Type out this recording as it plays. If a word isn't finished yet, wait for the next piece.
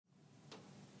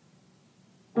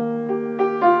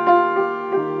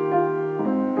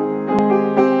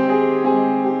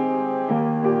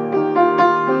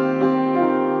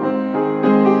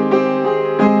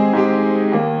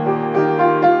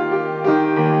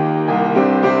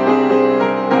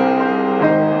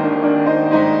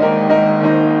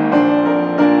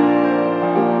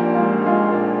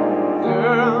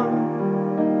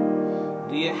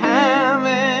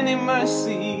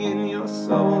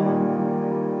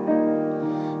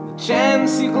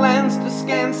chance you glanced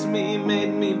askance me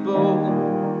made me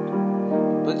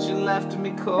bold, but you left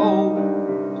me cold.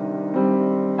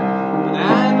 But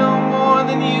I know more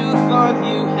than you thought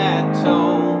you had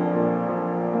told.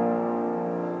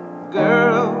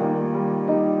 Girl,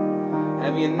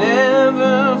 have you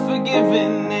never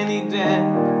forgiven any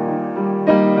debt?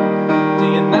 Do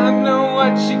you not know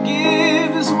what you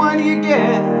give is what you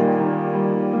get?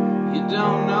 You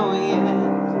don't know yet,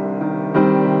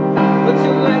 but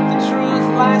you let the truth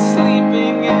lie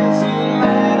sleeping as you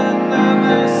light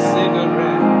another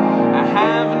cigarette. I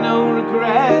have no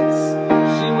regrets.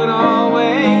 She would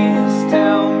always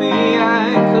tell me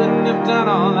I couldn't have done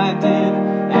all I did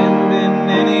and been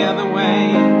any other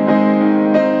way.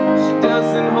 She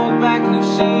doesn't hold back who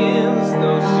she is,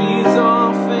 though she's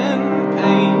often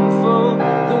painful.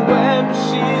 The web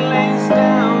she lays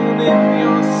down in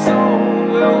your soul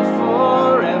will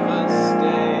forever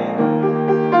stay.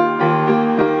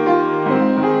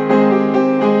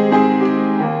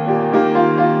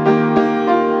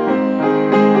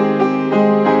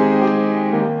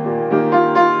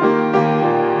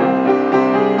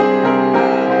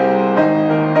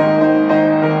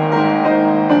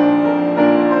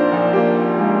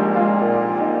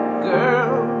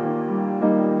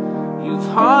 You've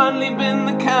hardly been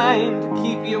the kind to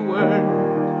keep your word.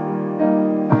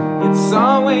 It's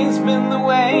always been the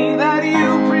way that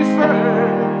you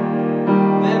preferred.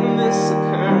 Then this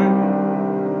occurred,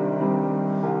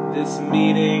 this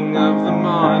meeting of the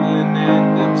maudlin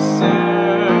and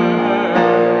absurd.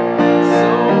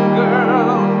 So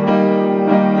girl,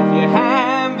 if you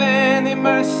have any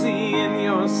mercy in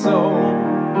your soul,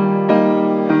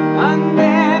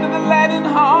 undead of the leaden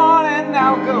heart and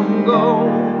now come go.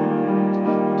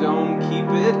 Don't keep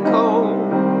it cold,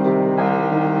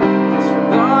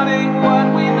 disregarding what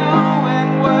we know and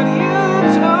what you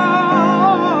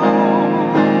told.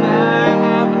 I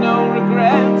have no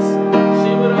regrets.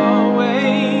 She would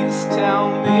always tell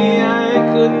me I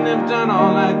couldn't have done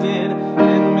all I did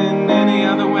and been any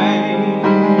other way.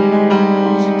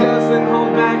 She doesn't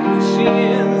hold back who she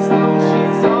is, though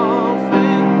she's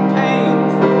often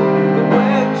painful. The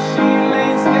web she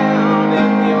lays down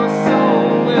in your soul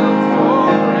will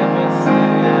forever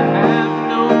stay. I have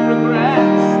no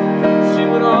regrets. She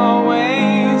would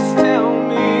always tell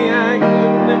me I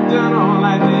couldn't have done all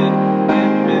I did